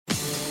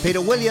Peter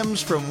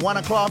Williams from 1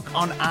 o'clock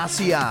on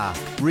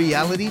RCR,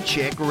 Reality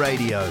Check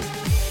Radio.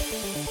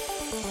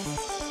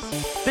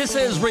 This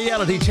is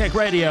Reality Check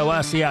Radio,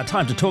 RCR.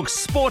 Time to talk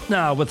sport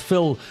now with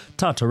Phil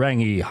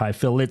Tataurangi. Hi,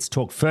 Phil. Let's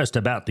talk first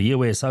about the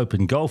US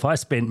Open Golf. I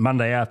spent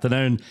Monday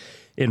afternoon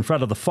in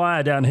front of the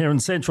fire down here in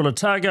central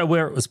Otago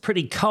where it was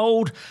pretty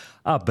cold.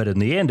 But in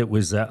the end, it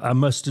was a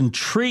most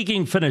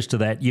intriguing finish to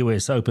that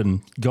US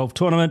Open golf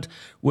tournament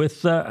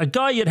with a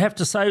guy you'd have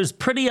to say was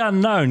pretty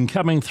unknown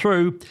coming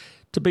through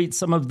to beat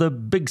some of the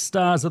big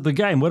stars of the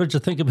game. What did you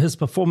think of his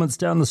performance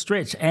down the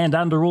stretch and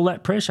under all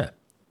that pressure?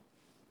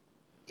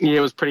 Yeah, it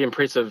was pretty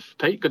impressive,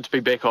 Pete. Good to be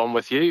back on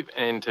with you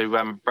and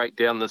to break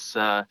down this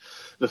the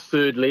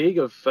third leg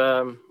of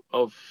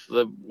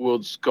the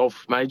world's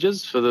golf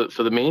majors for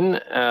the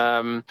men.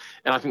 And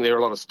I think there are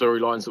a lot of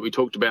storylines that we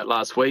talked about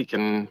last week.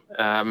 And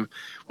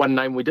one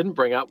name we didn't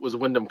bring up was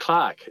Wyndham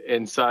Clark.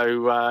 And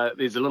so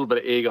there's a little bit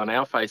of egg on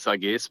our face, I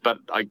guess. But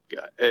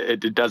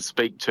it does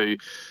speak to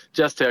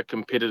just how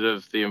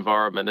competitive the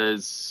environment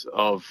is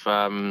of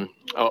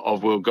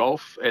world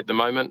golf at the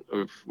moment.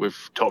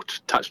 We've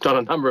touched on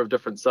a number of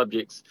different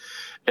subjects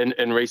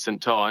in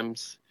recent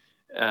times,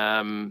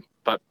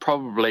 but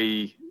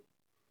probably,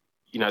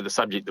 the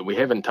subject that we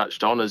haven't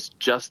touched on is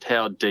just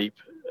how deep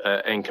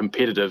and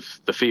competitive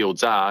the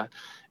fields are,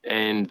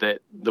 and that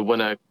the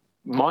winner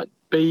might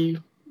be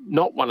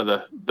not one of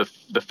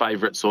the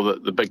favourites or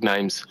the big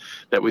names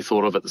that we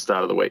thought of at the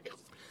start of the week.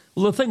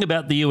 Well, the thing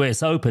about the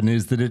US Open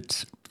is that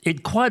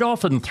it quite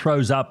often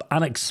throws up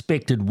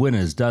unexpected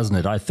winners, doesn't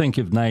it? I think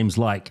of names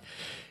like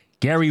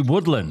Gary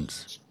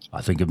Woodland.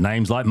 I think of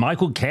names like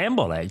Michael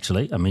Campbell,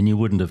 actually. I mean, you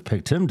wouldn't have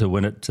picked him to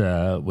win it,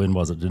 when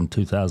was it, in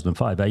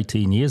 2005,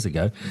 18 years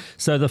ago.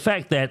 So the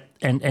fact that,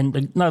 and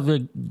another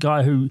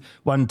guy who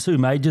won 2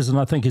 majors, and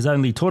I think his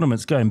only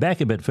tournaments going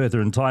back a bit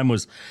further in time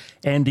was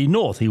Andy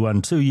North. He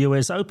won 2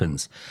 US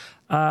Opens.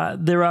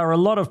 There are a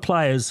lot of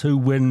players who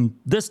win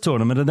this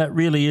tournament, and that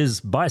really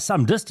is, by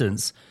some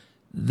distance,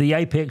 the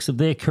apex of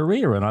their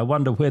career. And I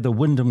wonder whether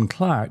Wyndham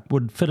Clark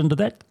would fit into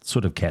that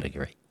sort of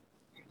category.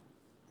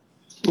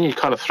 You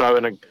kind of throw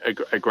in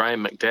a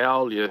Graham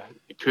McDowell.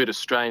 Curtis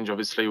Strange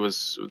obviously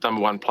was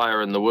number 1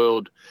 player in the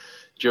world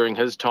during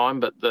his time,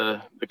 but the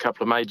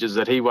couple of majors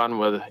that he won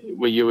were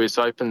US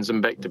Opens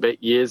in back-to-back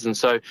years. And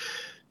so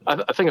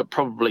I think it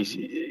probably,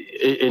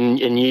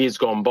 in years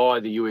gone by,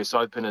 the US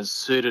Open has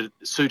suited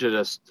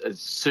a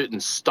certain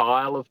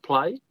style of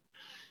play.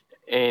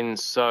 And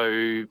so,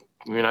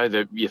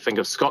 you think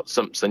of Scott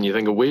Simpson, you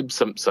think of Webb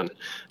Simpson,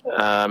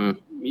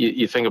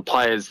 you think of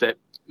players that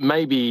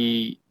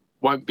maybe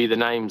won't be the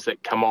names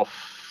that come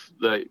off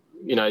the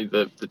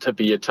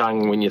tip of your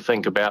tongue when you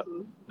think about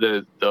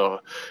the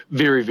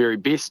very, very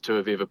best to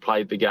have ever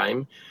played the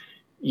game.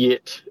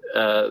 Yet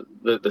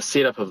the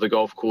setup of the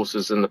golf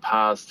courses in the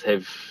past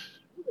have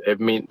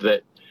meant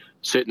that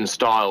certain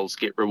styles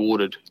get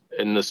rewarded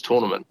in this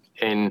tournament.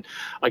 And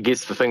I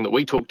guess the thing that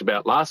we talked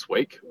about last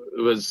week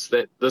was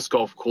that this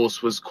golf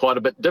course was quite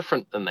a bit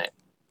different than that.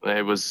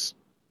 There was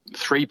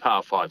 3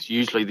 par 5s.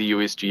 Usually the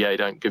USGA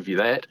don't give you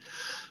that.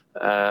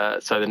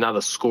 So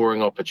another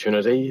scoring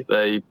opportunity.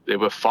 There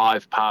were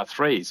 5 par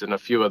 3s, and a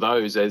few of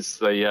those, as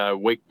the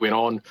week went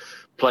on,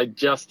 played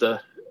just a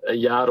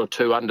yard or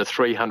two under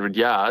 300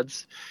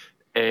 yards,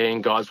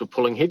 and guys were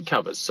pulling head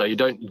covers. So you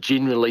don't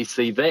generally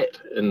see that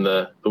in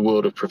the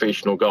world of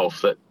professional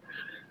golf, that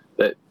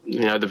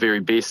the very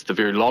best, the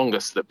very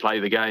longest that play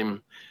the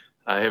game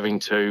are having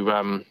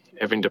to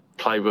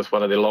play with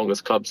one of their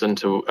longest clubs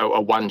into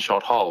a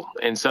one-shot hole.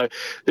 And so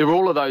there were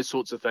all of those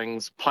sorts of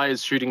things.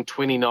 Players shooting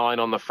 29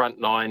 on the front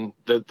 9.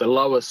 The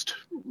lowest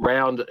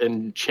round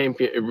in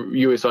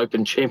US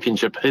Open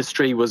Championship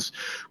history was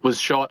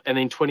shot, and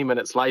then 20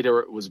 minutes later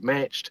it was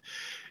matched.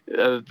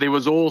 There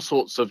was all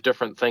sorts of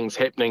different things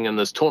happening in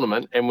this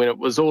tournament, and when it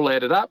was all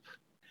added up,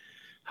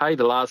 hey,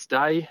 the last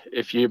day,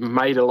 if you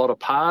made a lot of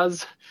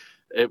pars,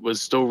 it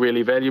was still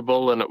really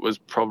valuable, and it was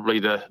probably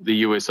the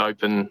US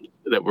Open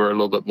that we're a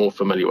little bit more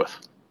familiar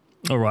with.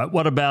 All right.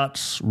 What about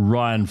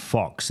Ryan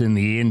Fox? In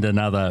the end,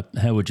 another,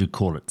 how would you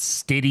call it,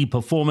 steady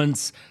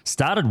performance.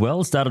 Started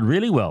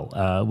really well.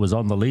 Was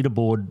on the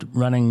leaderboard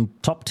running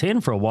top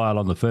 10 for a while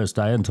on the first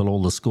day until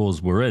all the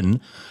scores were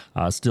in.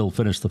 Still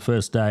finished the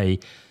first day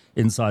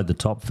inside the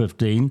top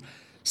 15.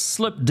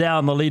 Slipped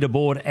down the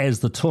leaderboard as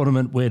the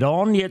tournament went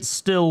on, yet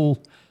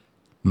still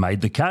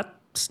made the cut,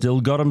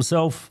 still got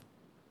himself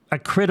a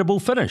credible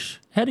finish.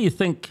 How do you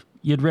think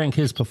you'd rank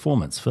his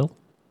performance, Phil?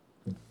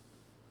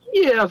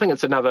 Yeah, I think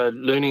it's another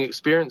learning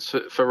experience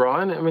for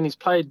Ryan. I mean, he's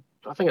played,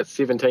 I think it's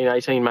 17,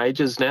 18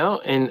 majors now,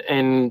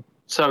 and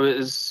so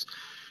is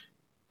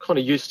kind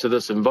of used to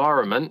this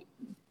environment.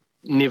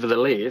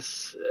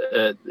 Nevertheless,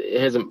 it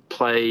hasn't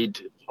played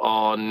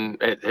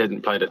at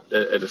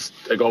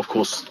a golf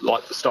course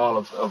like the style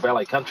of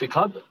LA Country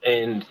Club,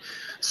 and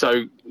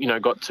so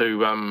got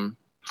to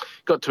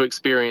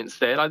experience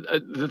that.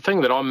 The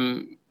thing that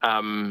I'm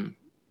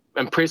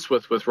impressed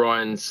with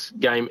Ryan's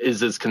game is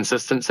his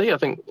consistency. I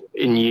think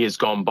in years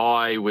gone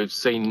by, we've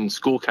seen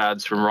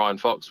scorecards from Ryan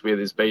Fox where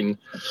there's been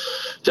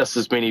just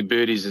as many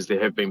birdies as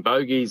there have been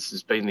bogeys.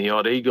 There's been the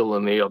odd eagle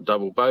and the odd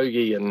double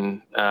bogey,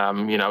 and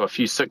a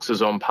few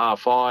sixes on par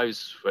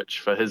fives, which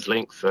for his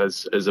length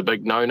is a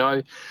big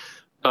no-no.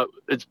 But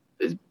it's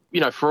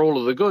for all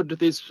of the good,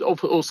 there's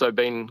also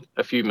been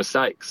a few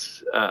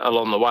mistakes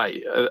along the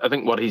way. I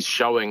think what he's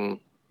showing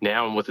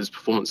now and with his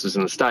performances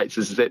in the States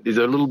is that there's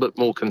a little bit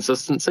more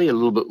consistency, a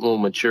little bit more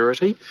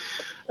maturity,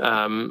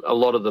 a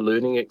lot of the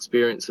learning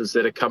experiences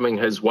that are coming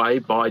his way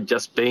by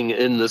just being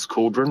in this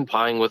cauldron,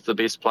 playing with the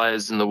best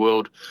players in the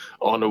world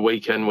on a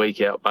week-in,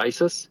 week-out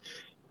basis,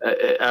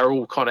 are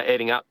all kind of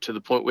adding up to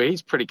the point where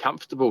he's pretty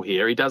comfortable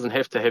here. He doesn't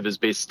have to have his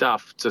best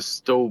stuff to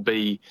still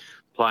be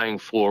playing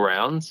 4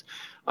 rounds.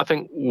 I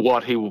think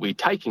what he will be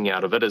taking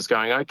out of it is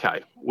going,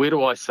 okay, where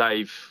do I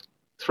save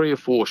 3 or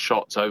 4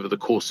 shots over the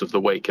course of the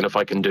week? And if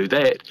I can do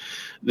that,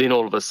 then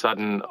all of a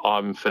sudden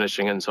I'm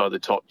finishing inside the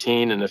top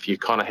 10. And if you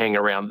kind of hang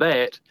around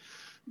that,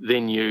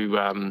 then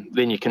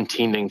you're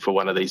contending for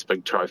one of these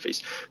big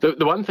trophies. The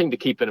one thing to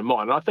keep in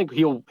mind, and I think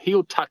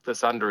he'll tuck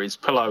this under his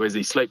pillow as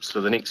he sleeps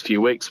for the next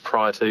few weeks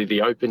prior to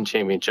the Open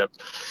Championship,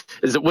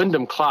 is that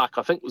Wyndham Clark,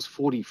 I think, was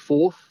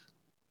 44th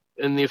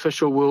in the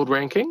official world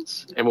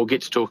rankings, and we'll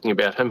get to talking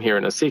about him here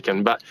in a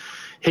second. But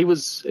he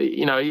was,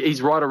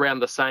 he's right around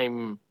the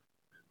same,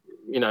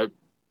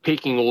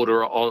 pecking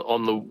order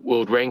on the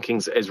world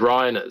rankings as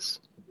Ryan is,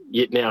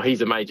 yet now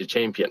he's a major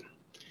champion.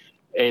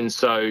 And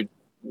so,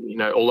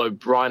 although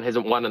Ryan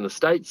hasn't won in the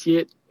States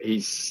yet,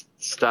 he's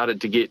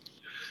started to get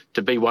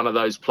to be one of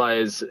those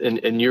players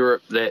in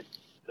Europe that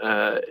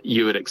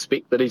you would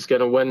expect that he's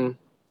going to win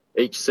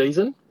each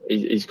season.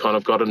 He's kind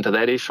of got into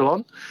that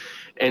echelon.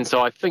 And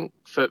so I think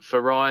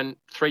for Ryan,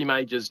 3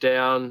 majors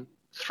down,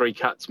 3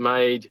 cuts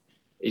made,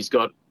 he's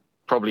got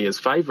probably his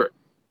favourite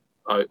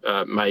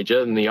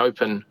major in the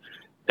Open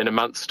in a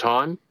month's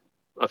time.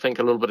 I think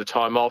a little bit of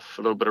time off,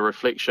 a little bit of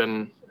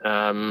reflection.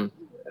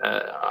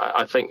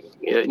 I think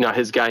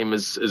his game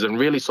is in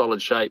really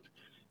solid shape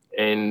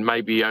and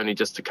maybe only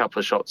just a couple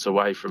of shots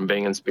away from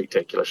being in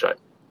spectacular shape.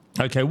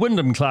 Okay,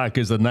 Wyndham Clark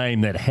is a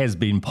name that has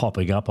been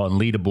popping up on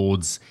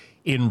leaderboards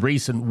in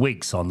recent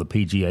weeks on the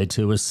PGA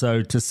Tour.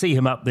 So to see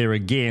him up there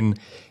again,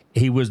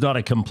 he was not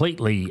a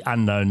completely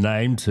unknown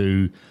name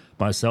to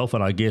myself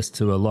and I guess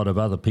to a lot of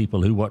other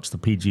people who watch the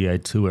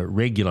PGA Tour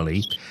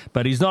regularly.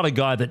 But he's not a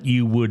guy that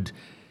you would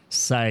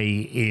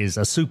say is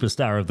a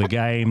superstar of the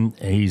game.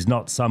 He's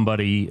not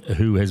somebody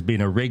who has been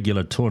a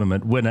regular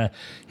tournament winner.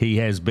 He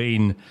has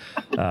been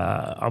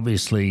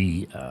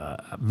obviously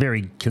a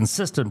very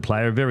consistent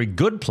player, a very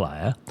good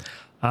player,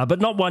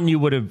 but not one you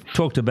would have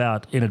talked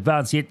about in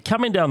advance. Yet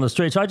coming down the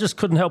stretch, I just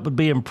couldn't help but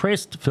be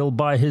impressed, Phil,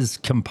 by his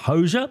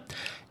composure.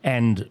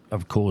 And,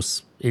 of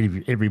course,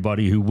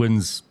 everybody who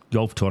wins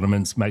golf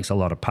tournaments makes a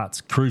lot of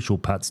putts, crucial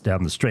putts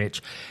down the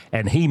stretch.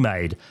 And he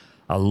made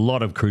a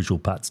lot of crucial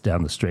putts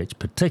down the stretch,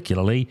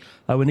 particularly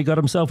when he got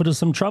himself into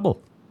some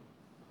trouble.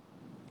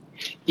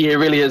 Yeah, it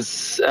really is,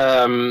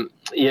 someone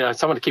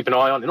to keep an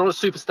eye on. Not a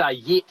superstar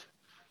yet,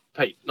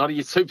 Pete. Not a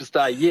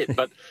superstar yet,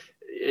 but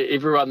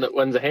everyone that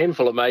wins a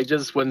handful of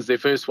majors wins their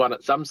first one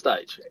at some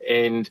stage.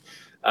 And,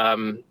 a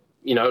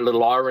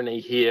little irony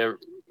here,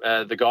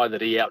 the guy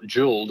that he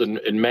out-jeweled in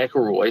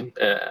McIlroy,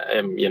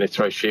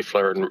 throw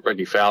Scheffler and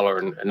Ricky Fowler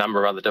and a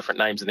number of other different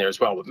names in there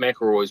as well. But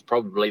McIlroy is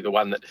probably the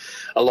one that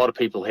a lot of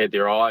people had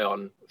their eye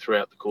on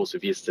throughout the course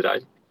of yesterday,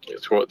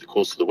 throughout the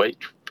course of the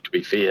week, to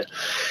be fair.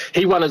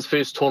 He won his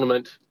first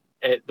tournament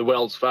at the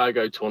Wells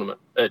Fargo tournament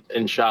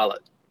in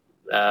Charlotte.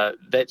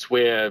 That's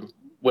where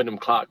Wyndham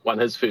Clark won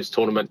his first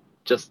tournament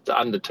just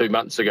under 2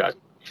 months ago.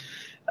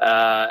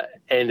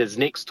 And his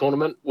next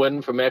tournament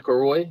win for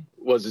McIlroy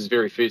was his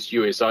very first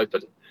US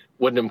Open.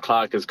 Wyndham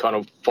Clark has kind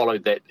of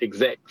followed that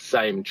exact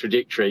same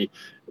trajectory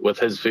with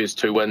his first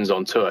 2 wins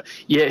on tour.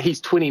 Yeah,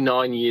 he's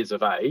 29 years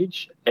of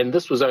age, and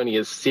this was only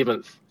his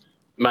 7th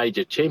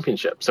major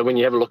championship. So when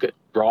you have a look at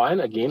Ryan,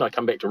 again, I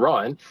come back to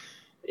Ryan,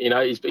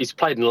 he's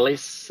played in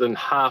less than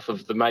half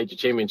of the major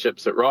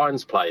championships that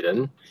Ryan's played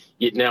in,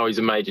 yet now he's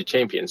a major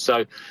champion.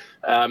 So,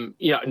 not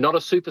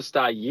a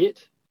superstar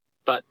yet,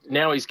 but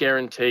now he's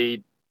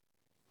guaranteed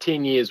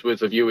 10 years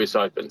worth of US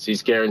Opens.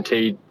 He's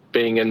guaranteed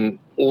being in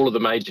all of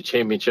the major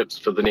championships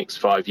for the next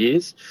 5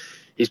 years.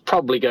 He's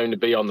probably going to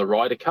be on the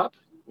Ryder Cup,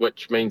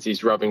 which means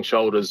he's rubbing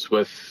shoulders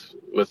with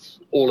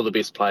all of the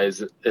best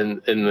players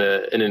in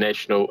the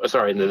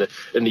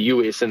in the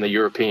US and the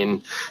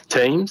European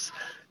teams.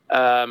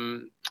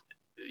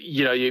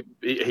 He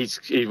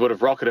would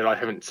have rocketed. I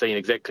haven't seen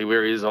exactly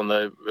where he is on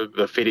the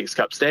FedEx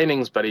Cup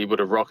standings, but he would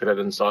have rocketed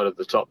inside of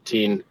the top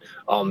 10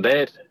 on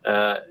that.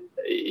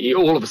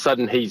 All of a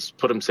sudden, he's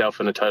put himself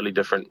in a totally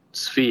different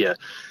sphere.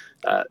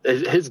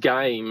 His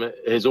game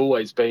has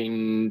always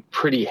been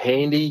pretty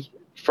handy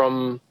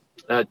from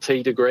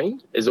tee to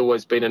green. Has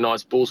always been a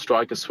nice ball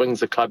striker, swings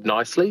the club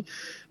nicely,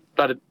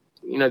 but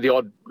the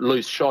odd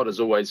loose shot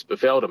has always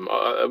befelled him.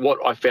 What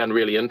I found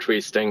really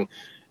interesting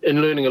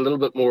in learning a little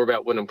bit more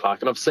about Wyndham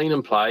Clark. And I've seen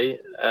him play,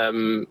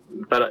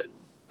 but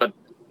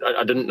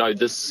I didn't know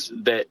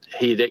that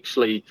he had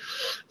actually,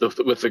 with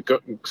the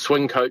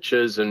swing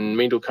coaches and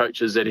mental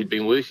coaches that he'd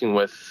been working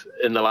with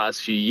in the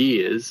last few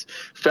years,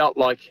 felt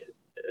like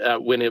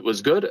when it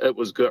was good, it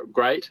was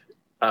great.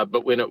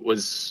 But when it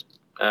was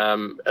a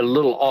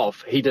little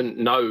off, he didn't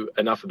know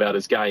enough about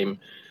his game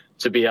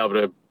to be able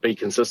to be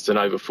consistent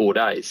over 4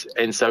 days.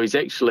 And so he's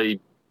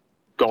actually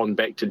gone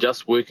back to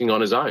just working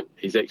on his own.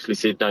 He's actually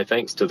said, no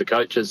thanks to the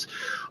coaches.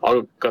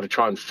 I've got to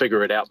try and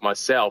figure it out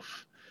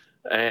myself.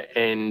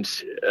 And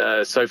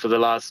so for the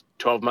last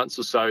 12 months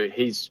or so,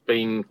 he's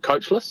been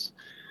coachless,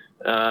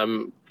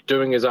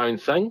 doing his own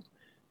thing,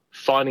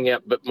 finding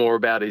out a bit more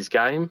about his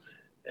game,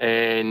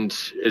 and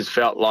has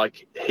felt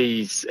like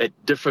he's at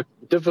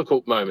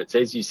difficult moments,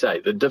 as you say,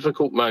 the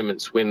difficult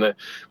moments when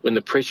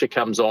the pressure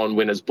comes on,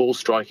 when his ball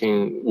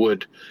striking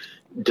would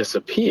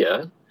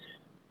disappear.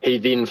 He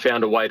then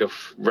found a way to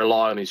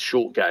rely on his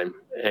short game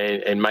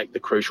and make the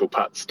crucial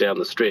putts down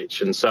the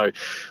stretch. And so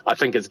I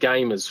think his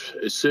game is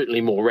certainly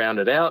more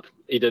rounded out.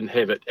 He didn't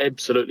have it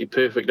absolutely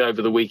perfect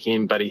over the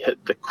weekend, but he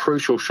hit the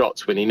crucial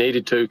shots when he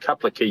needed to, a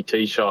couple of key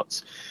tee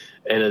shots,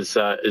 and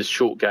his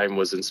short game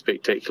was in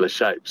spectacular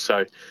shape.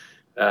 So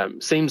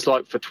seems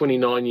like for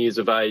 29 years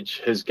of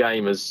age, his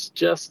game is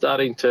just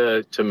starting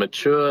to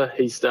mature.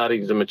 He's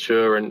starting to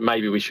mature, and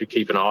maybe we should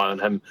keep an eye on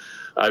him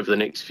over the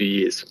next few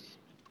years.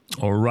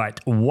 All right.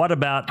 What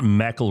about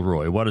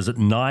McIlroy? What is it,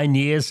 9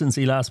 years since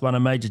he last won a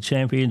major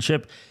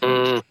championship?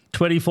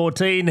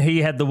 2014, he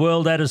had the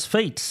world at his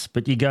feet,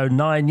 but you go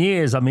 9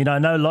 years. I mean, I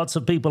know lots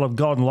of people have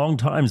gone long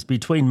times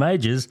between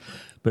majors,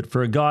 but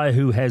for a guy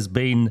who has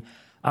been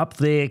up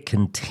there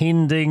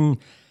contending,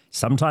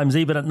 sometimes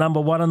even at number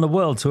one in the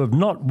world, to have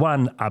not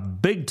won a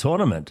big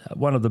tournament,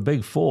 one of the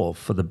big four,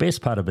 for the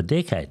best part of a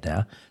decade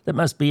now, that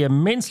must be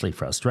immensely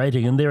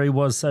frustrating. And there he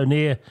was so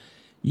near,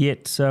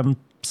 yet so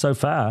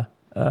far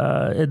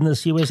in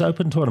this US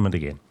Open tournament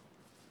again.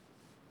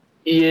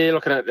 Yeah,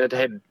 looking at it,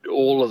 had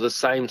all of the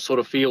same sort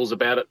of feels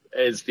about it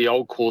as the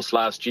old course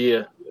last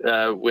year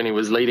when he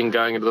was leading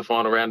going into the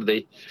final round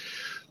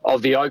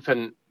of the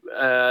Open.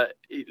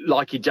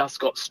 Like he just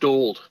got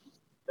stalled.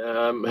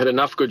 Hit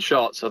enough good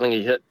shots. I think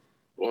he hit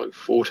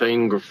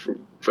 14,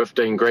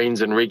 15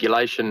 greens in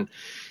regulation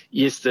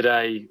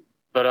yesterday,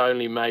 but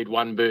only made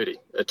one birdie,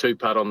 a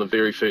two-putt on the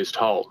very first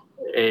hole.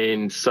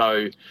 And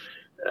so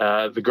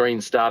the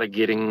greens started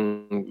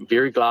getting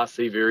very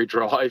glassy, very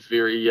dry,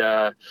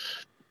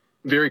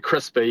 very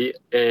crispy,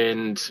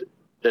 and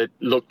it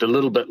looked a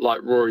little bit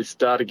like Rory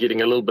started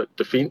getting a little bit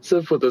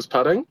defensive with his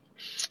putting.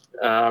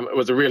 It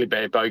was a really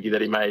bad bogey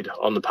that he made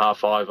on the par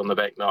 5 on the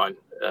back 9.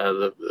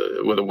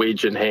 With a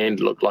wedge in hand,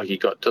 looked like he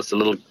got just a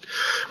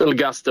little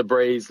gust of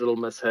breeze, little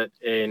mishit,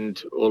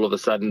 and all of a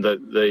sudden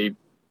the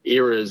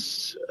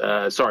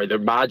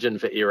margin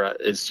for error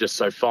is just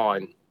so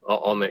fine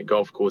on that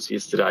golf course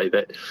yesterday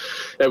that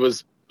it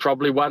was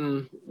probably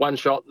one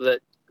shot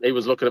that he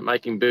was looking at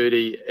making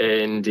birdie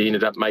and he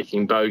ended up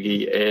making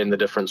bogey, and the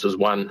difference was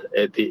one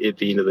at the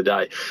end of the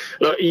day.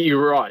 Look,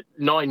 you're right,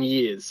 9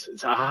 years.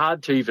 It's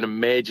hard to even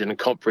imagine and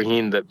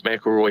comprehend that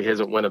McIlroy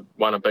hasn't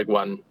won a big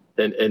one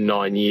in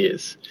 9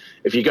 years.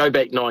 If you go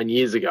back 9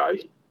 years ago,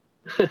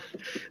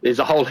 there's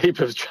a whole heap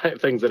of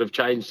things that have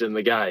changed in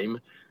the game,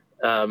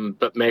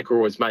 but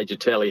McIlroy's major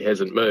tally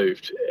hasn't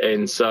moved.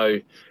 And so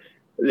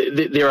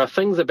there are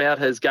things about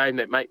his game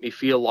that make me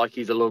feel like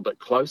he's a little bit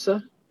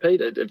closer,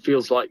 Pete. It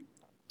feels like,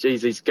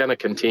 geez, he's going to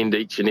contend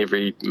each and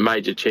every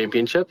major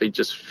championship. He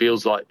just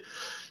feels like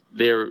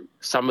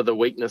some of the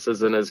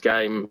weaknesses in his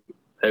game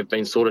have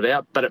been sorted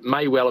out, but it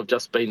may well have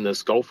just been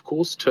this golf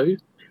course too.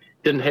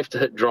 Didn't have to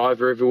hit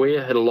driver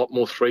everywhere, hit a lot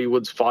more 3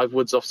 woods, 5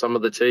 woods off some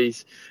of the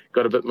tees,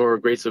 got a bit more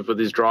aggressive with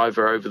his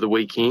driver over the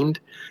weekend.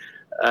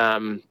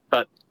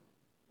 But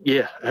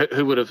yeah,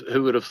 who would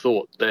have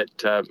thought that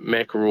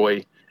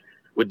McIlroy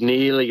would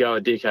nearly go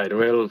a decade?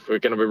 Well, if we're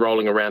going to be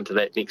rolling around to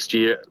that next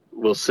year,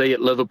 we'll see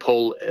at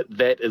Liverpool.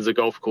 That is a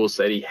golf course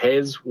that he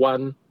has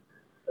won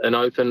an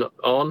Open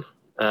on.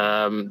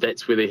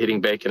 That's where they're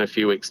heading back in a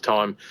few weeks'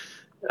 time.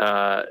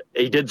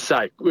 He did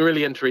say,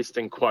 really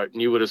interesting quote,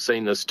 and you would have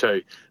seen this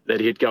too, that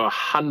he'd go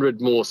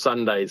 100 more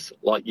Sundays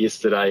like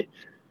yesterday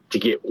to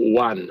get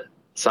one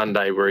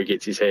Sunday where he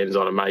gets his hands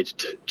on a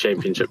major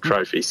championship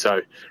trophy.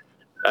 So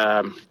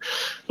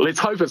let's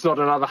hope it's not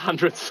another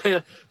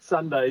 100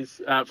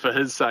 Sundays for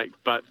his sake,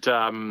 but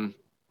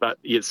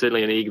it's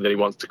certainly an egg that he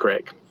wants to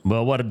crack.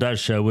 Well, what it does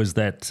show is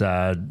that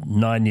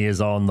 9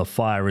 years on, the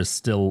fire is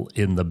still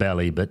in the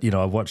belly. But, you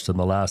know, I've watched him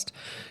the last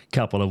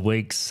couple of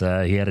weeks.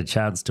 He had a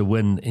chance to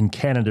win in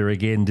Canada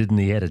again, didn't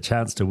he? He had a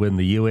chance to win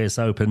the US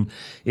Open.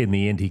 In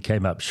the end, he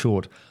came up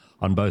short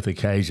on both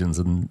occasions.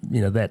 And,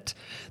 you know, that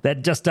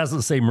just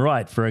doesn't seem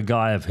right for a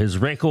guy of his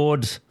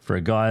record, for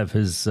a guy of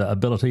his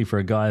ability, for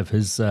a guy of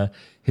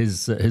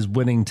his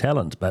winning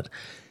talent. But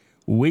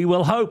we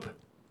will hope,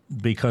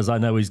 because I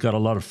know he's got a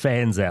lot of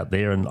fans out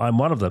there, and I'm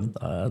one of them.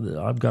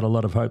 I've got a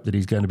lot of hope that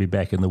he's going to be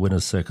back in the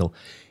winner's circle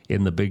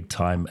in the big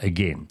time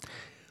again.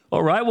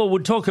 All right, well,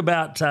 we'll talk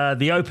about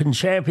the Open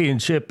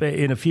Championship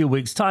in a few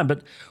weeks' time.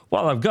 But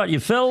while I've got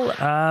you, Phil,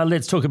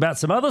 let's talk about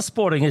some other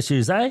sporting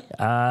issues, eh?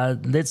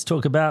 Let's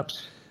talk about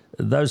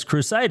those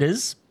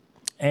Crusaders.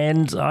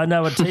 And I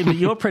know a team that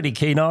you're pretty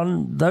keen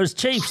on, those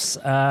Chiefs.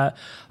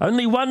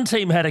 Only one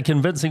team had a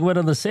convincing win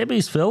in the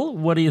semis, Phil.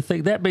 What do you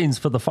think that means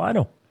for the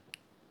final?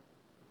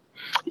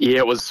 Yeah,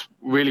 it was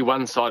really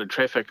one-sided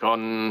traffic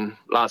on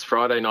last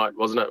Friday night,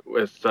 wasn't it,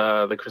 with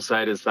the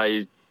Crusaders.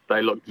 They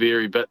looked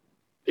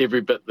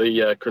every bit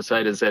the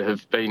Crusaders that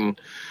have been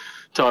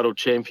title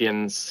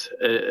champions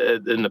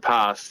in the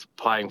past,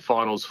 playing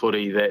finals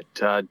footy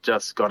that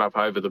just got up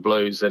over the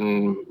Blues,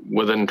 and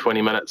within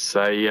 20 minutes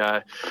they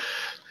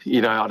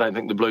I don't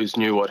think the Blues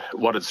knew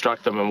what had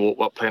struck them and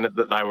what planet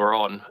that they were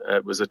on.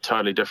 It was a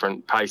totally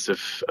different pace of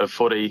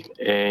footy,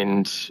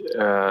 and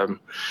the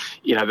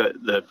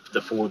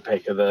forward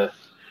pack of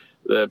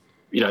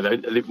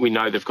we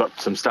know they've got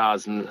some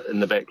stars in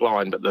the back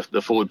line, but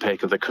the forward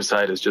pack of the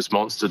Crusaders just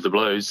monstered the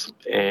Blues,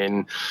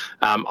 and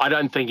I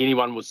don't think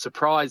anyone was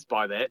surprised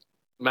by that.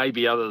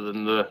 Maybe other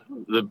than the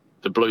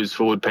Blues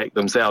forward pack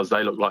themselves,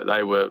 they looked like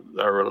they were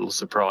a little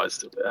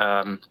surprised.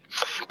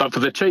 But for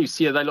the Chiefs,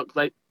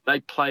 they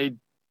played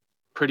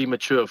pretty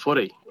mature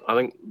footy. I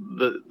think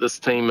this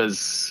team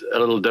is a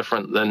little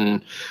different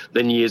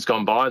than years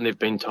gone by, and they've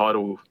been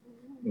title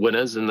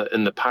winners in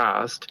the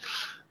past.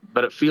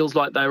 But it feels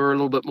like they were a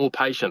little bit more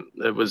patient.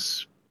 It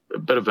was a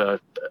bit of an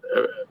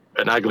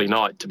ugly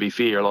night, to be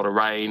fair. A lot of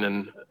rain,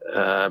 and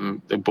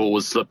the ball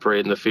was slippery,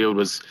 and the field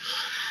was,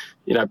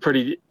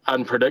 pretty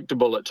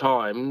unpredictable at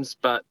times.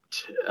 But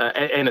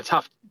and a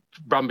tough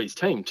Brumbies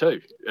team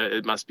too,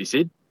 it must be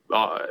said,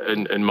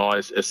 in my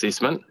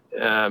assessment.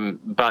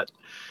 But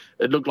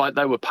it looked like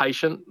they were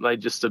patient. They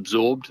just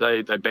absorbed.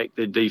 They backed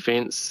their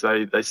defence.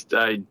 They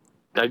stayed.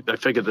 They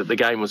figured that the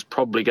game was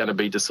probably going to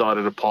be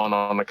decided upon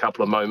on a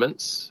couple of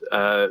moments.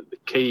 The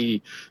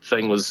key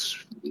thing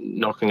was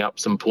knocking up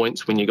some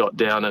points when you got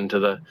down into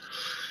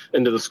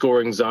the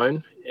scoring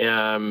zone.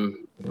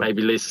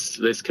 Maybe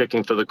less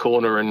kicking for the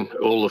corner and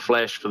all the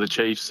flash for the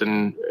Chiefs,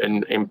 and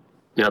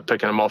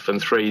picking them off in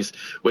threes,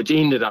 which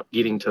ended up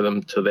getting to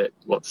them to that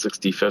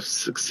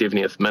 65th,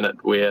 70th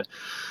minute, where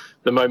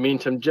the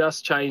momentum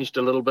just changed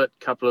a little bit.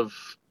 Couple of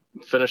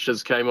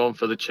finishes came on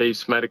for the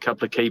Chiefs, made a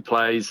couple of key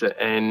plays,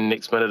 and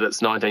next minute it's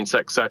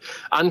 19-6. So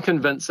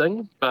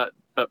unconvincing, but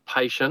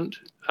patient.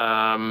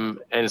 And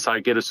so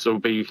I guess it'll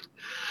be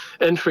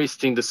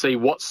interesting to see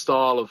what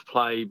style of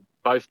play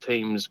both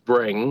teams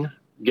bring,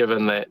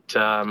 given that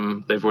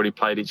they've already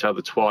played each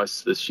other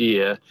twice this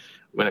year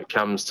when it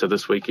comes to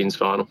this weekend's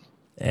final.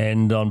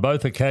 And on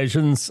both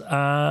occasions,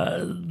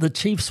 the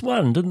Chiefs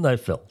won, didn't they,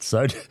 Phil?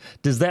 So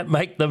does that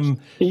make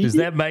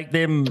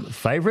them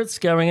favourites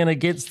going in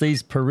against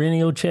these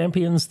perennial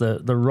champions,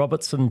 the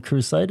Robertson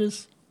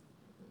Crusaders?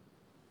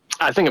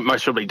 I think it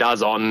most probably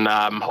does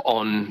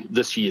on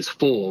this year's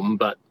form,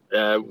 but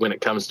when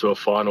it comes to a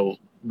final,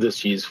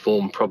 this year's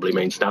form probably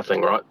means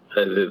nothing, right?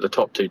 The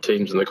top two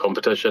teams in the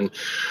competition.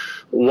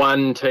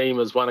 One team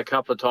has won a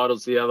couple of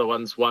titles, the other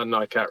one's won,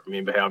 I can't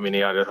remember how many.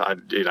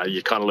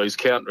 You kind of lose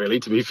count,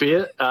 really, to be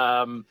fair.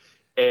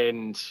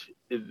 And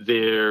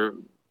they're,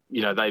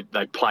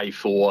 they play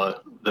for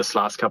this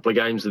last couple of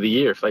games of the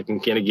year. If they can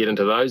kind of get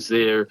into those,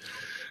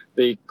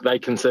 they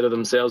consider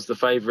themselves the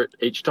favourite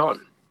each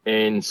time.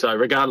 And so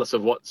regardless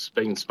of what's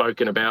been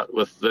spoken about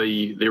with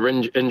their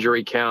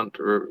injury count,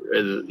 or,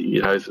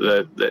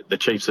 the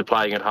Chiefs are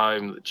playing at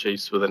home, the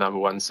Chiefs were the number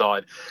one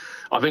side.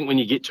 I think when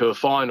you get to a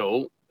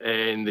final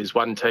and there's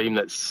one team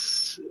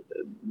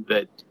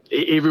that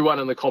everyone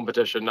in the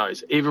competition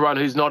knows, everyone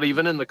who's not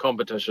even in the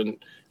competition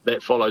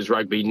that follows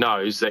rugby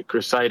knows that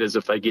Crusaders,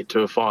 if they get to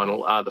a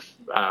final, are the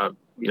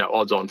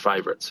odds-on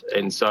favourites.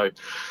 And so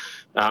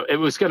it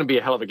was going to be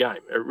a hell of a game.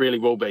 It really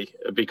will be,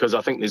 because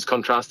I think there's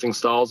contrasting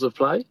styles of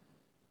play.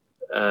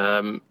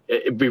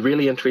 It'd be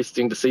really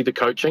interesting to see the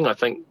coaching. I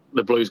think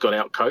the Blues got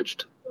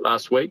out-coached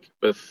last week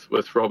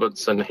with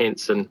Robertson,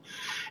 Hansen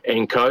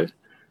and co.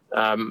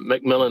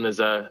 McMillan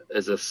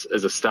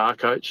is a star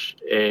coach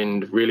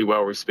and really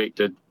well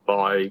respected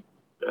by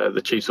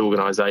the Chiefs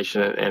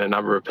organisation and a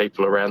number of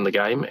people around the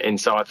game. And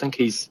so I think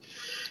he's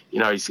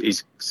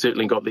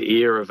certainly got the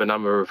ear of a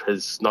number of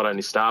his not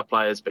only star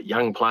players but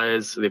young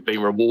players. They've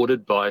been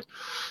rewarded by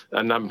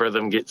a number of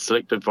them get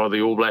selected by the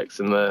All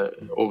Blacks in the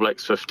All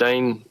Blacks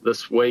 15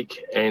 this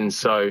week, and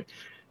so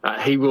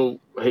he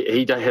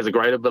has a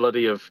great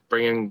ability of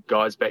bringing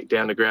guys back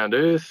down to ground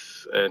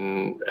earth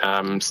and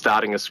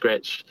starting a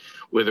scratch,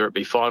 whether it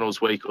be finals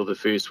week or the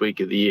first week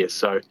of the year.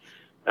 So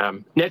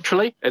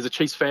naturally, as a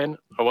Chiefs fan,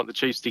 I want the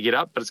Chiefs to get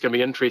up, but it's going to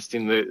be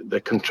interesting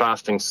the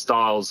contrasting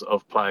styles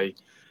of play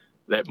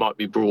that might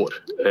be brought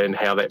and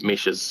how that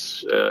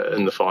meshes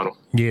in the final.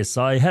 Yes,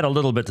 I had a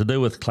little bit to do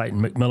with Clayton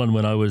McMillan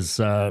when I was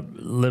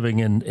living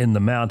in the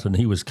Mountain.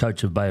 He was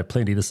coach of Bay of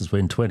Plenty. This is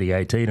when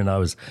 2018, and I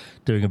was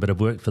doing a bit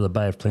of work for the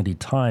Bay of Plenty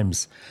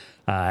Times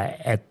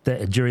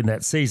during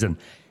that season.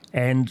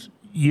 And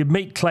you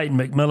meet Clayton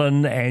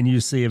McMillan and you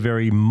see a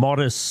very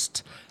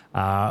modest,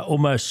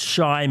 almost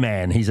shy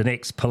man. He's an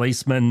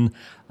ex-policeman,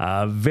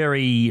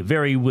 very,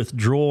 very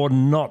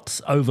withdrawn, not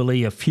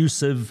overly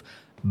effusive,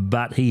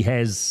 but he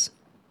has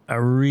a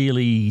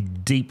really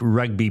deep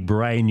rugby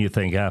brain, you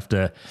think,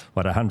 after,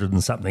 100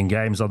 and something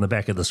games on the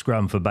back of the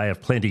scrum for Bay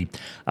of Plenty.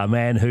 A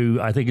man who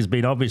I think has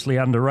been obviously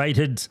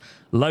underrated,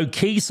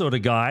 low-key sort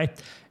of guy,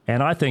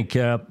 and I think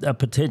a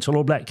potential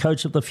All Black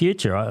coach of the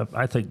future.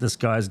 I think this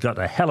guy's got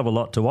a hell of a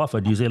lot to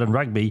offer New Zealand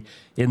rugby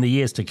in the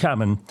years to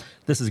come, and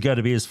this is going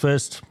to be his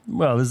first.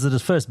 Well, this is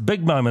his first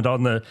big moment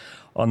on the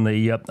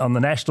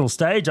national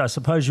stage. I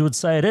suppose you would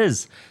say it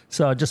is.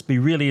 So I'd just be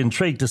really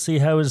intrigued to see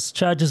how his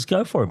charges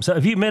go for him. So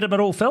have you met him at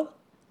all, Phil?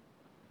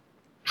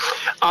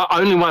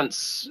 Only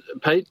once,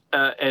 Pete,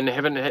 and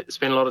haven't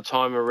spent a lot of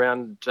time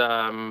around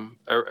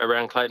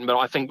Clayton. But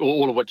I think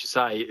all of what you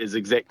say is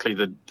exactly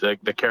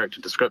the character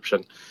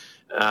description,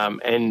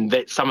 and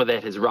that some of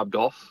that has rubbed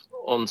off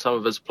on some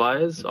of his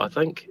players. I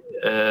think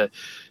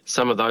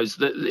some of those,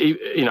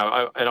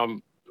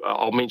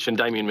 I'll mention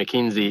Damien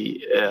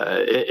McKenzie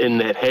in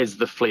that has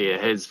the flair,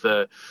 has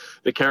the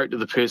character,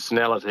 the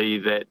personality,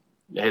 that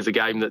has a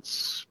game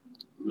that's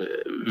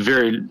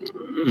very,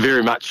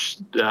 very much.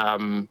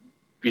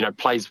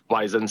 Plays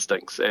by his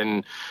instincts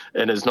and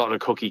is not a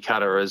cookie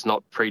cutter, is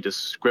not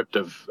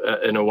prescriptive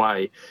in a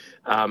way.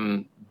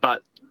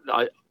 But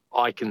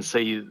I can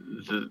see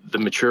the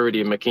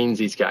maturity of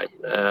Mackenzie's game.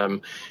 A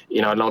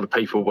lot of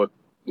people were,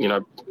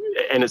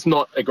 and it's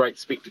not a great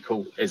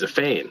spectacle as a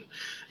fan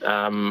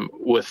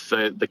with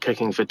the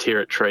kicking for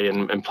territory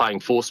and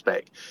playing force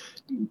back.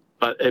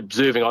 But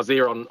observing, I was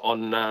there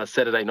on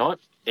Saturday night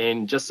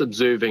and just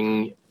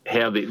observing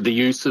how the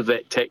use of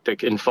that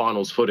tactic in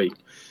finals footy.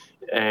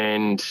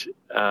 And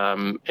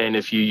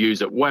if you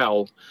use it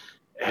well,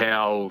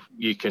 how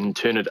you can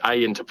turn it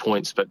into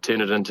points, but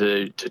turn it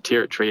into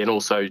territory, and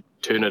also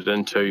turn it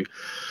into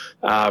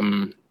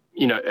an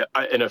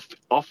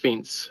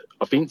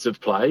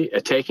offensive play,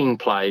 attacking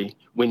play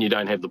when you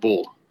don't have the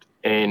ball.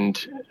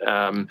 And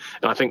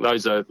I think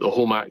those are the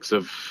hallmarks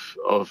of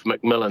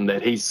McMillan,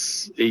 that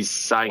he's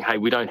saying, hey,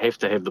 we don't have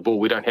to have the ball,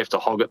 we don't have to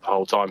hog it the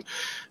whole time.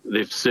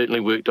 They've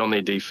certainly worked on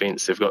their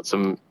defence. They've got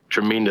some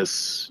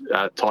tremendous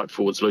tight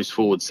forwards, loose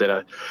forwards that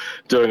are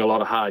doing a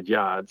lot of hard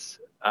yards,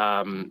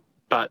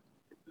 but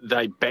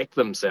they back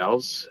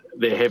themselves.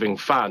 They're having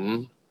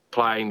fun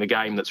playing the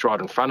game that's right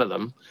in front of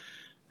them,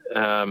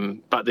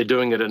 but they're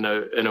doing it in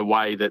a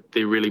way that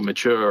they're really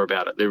mature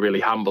about it. They're really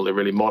humble, they're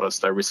really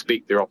modest, they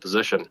respect their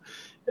opposition.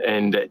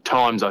 And at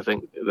times I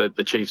think that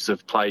the Chiefs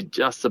have played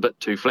just a bit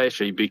too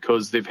flashy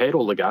because they've had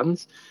all the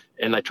guns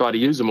and they try to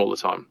use them all the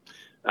time.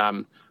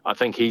 I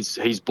think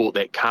he's brought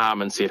that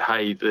calm and said,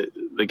 hey,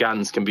 the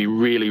guns can be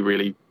really,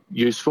 really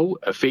useful,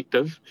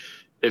 effective,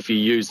 if you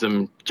use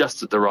them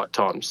just at the right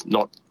times,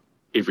 not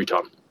every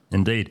time.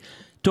 Indeed.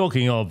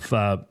 Talking of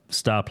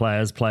star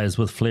players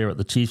with flair at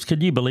the Chiefs,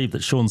 can you believe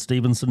that Sean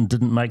Stevenson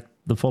didn't make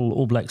the full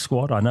All Black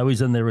squad? I know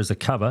he's in there as a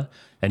cover,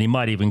 and he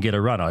might even get a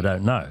run, I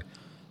don't know.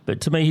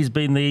 But to me, he's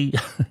been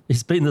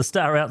the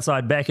star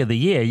outside back of the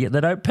year, yet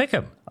they don't pick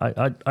him.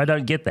 I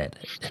don't get that.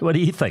 What do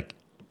you think?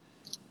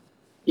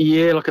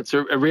 Yeah, look, it's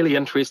a really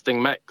interesting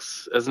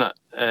mix, isn't it?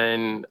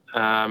 And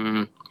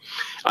I'm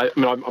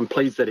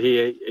pleased that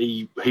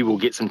he will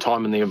get some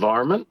time in the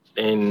environment,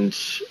 and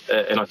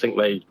I think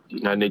they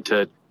need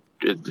to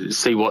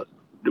see what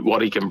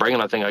he can bring.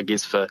 And I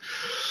guess for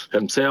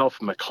himself,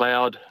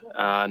 McLeod,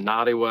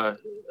 Ngarewa,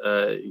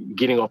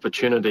 getting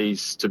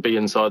opportunities to be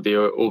inside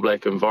the All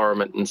Black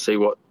environment and see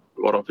what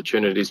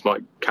opportunities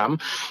might come.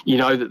 You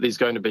know that there's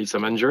going to be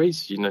some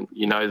injuries. You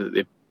know that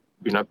there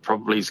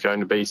probably is going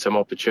to be some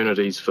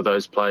opportunities for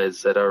those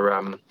players that are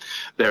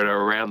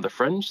around the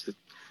fringe.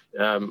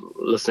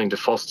 Listening to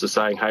Foster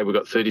saying, hey, we've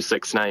got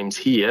 36 names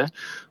here,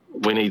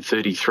 we need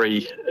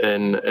 33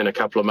 in a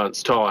couple of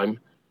months' time.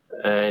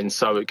 And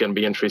so it's going to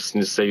be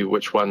interesting to see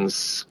which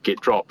ones get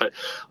dropped. But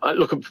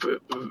look,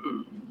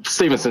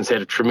 Stevenson's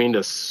had a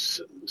tremendous,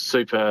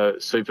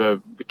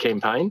 super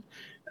campaign.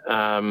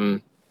 I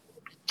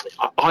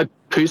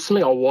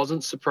personally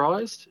wasn't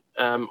surprised.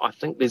 I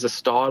think there's a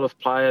style of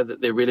player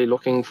that they're really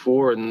looking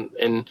for,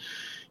 and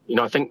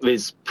I think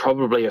there's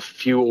probably a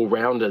few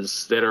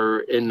all-rounders that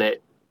are in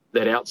that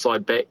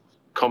outside back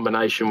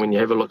combination. When you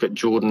have a look at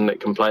Jordan,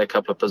 that can play a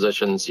couple of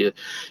positions, you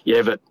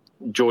have it.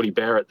 Geordie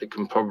Barrett, that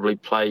can probably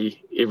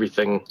play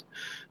everything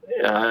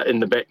in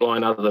the back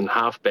line other than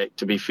halfback,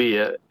 to be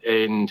fair,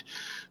 and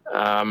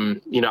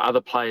other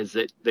players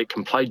that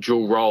can play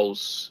dual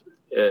roles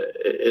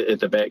at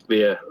the back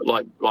there,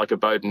 like a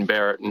Bowden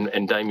Barrett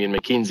and Damien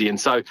McKenzie. And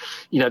so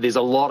there's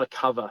a lot of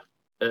cover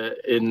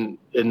in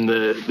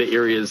the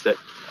areas that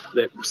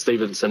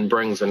Stevenson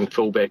brings in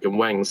fullback and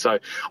wing. So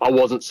I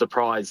wasn't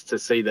surprised to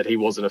see that he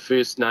wasn't a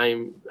first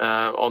name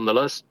on the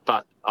list,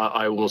 but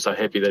I'm also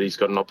happy that he's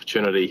got an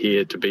opportunity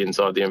here to be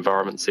inside the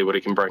environment and see what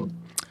he can bring.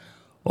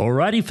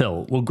 Alrighty,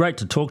 Phil. Well, great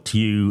to talk to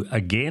you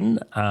again.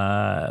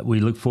 We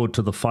look forward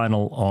to the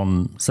final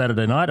on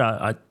Saturday night.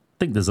 I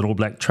think there's an All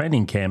Black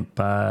training camp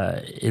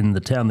in the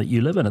town that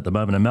you live in at the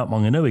moment in Mount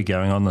Maunganui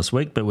going on this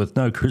week, but with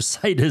no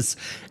Crusaders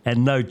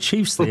and no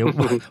Chiefs there,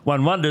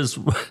 one wonders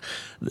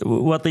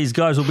what these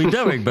guys will be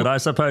doing. But I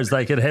suppose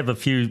they could have a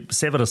few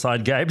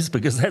seven-a-side games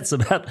because that's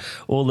about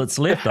all that's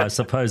left, I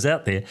suppose,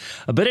 out there.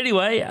 But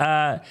anyway,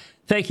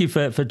 thank you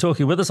for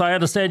talking with us. I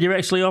understand you're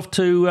actually off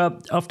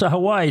to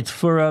Hawaii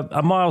for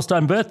a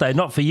milestone birthday,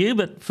 not for you,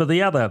 but for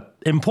the other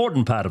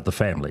important part of the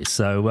family.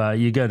 So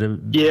you go to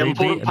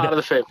part of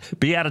the family.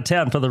 Be out of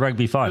town for the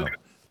rugby final.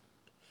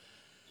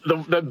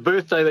 The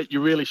birthday that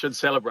you really should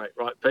celebrate,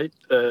 right, Pete?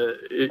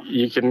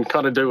 You can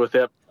kind of do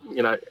without,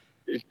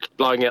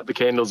 blowing out the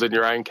candles in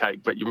your own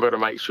cake, but you've got to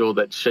make sure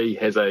that she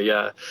has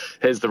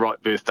the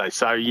right birthday.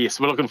 So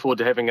yes, we're looking forward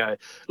to having a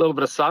little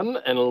bit of sun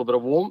and a little bit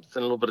of warmth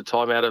and a little bit of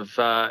time out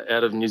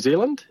of New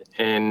Zealand,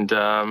 and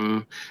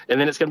then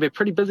it's going to be a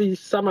pretty busy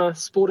summer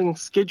sporting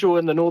schedule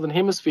in the Northern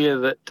Hemisphere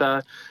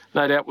that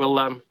no doubt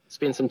we'll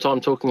spend some time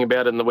talking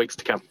about in the weeks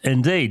to come.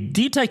 Indeed.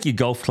 Do you take your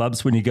golf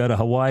clubs when you go to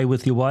Hawaii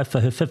with your wife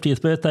for her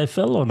 50th birthday,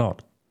 Phil, or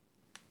not?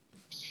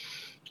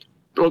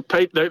 Look,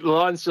 Pete, the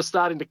line's just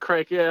starting to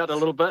crack out a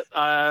little bit.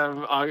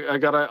 I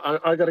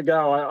gotta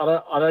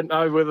go. I don't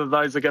know whether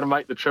those are going to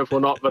make the trip or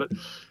not, but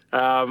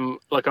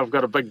look, I've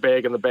got a big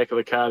bag in the back of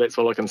the car. That's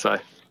all I can say.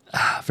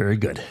 Very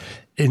good.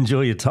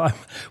 Enjoy your time.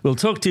 We'll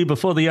talk to you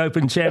before the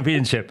Open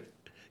Championship.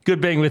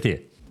 Good being with you.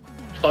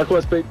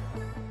 Likewise, Pete.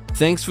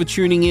 Thanks for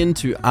tuning in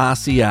to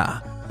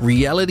RCR,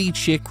 Reality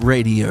Check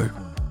Radio.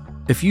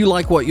 If you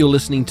like what you're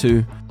listening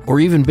to, or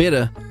even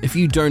better, if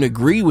you don't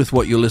agree with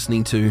what you're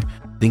listening to,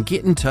 then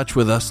get in touch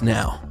with us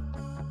now.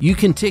 You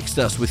can text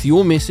us with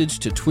your message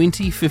to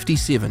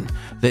 2057,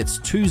 that's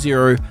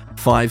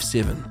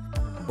 2057.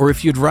 Or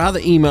if you'd rather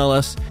email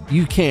us,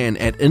 you can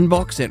at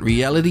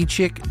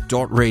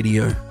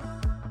inbox@realitycheck.radio.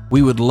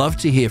 We would love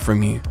to hear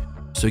from you,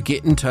 so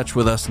get in touch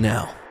with us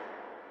now.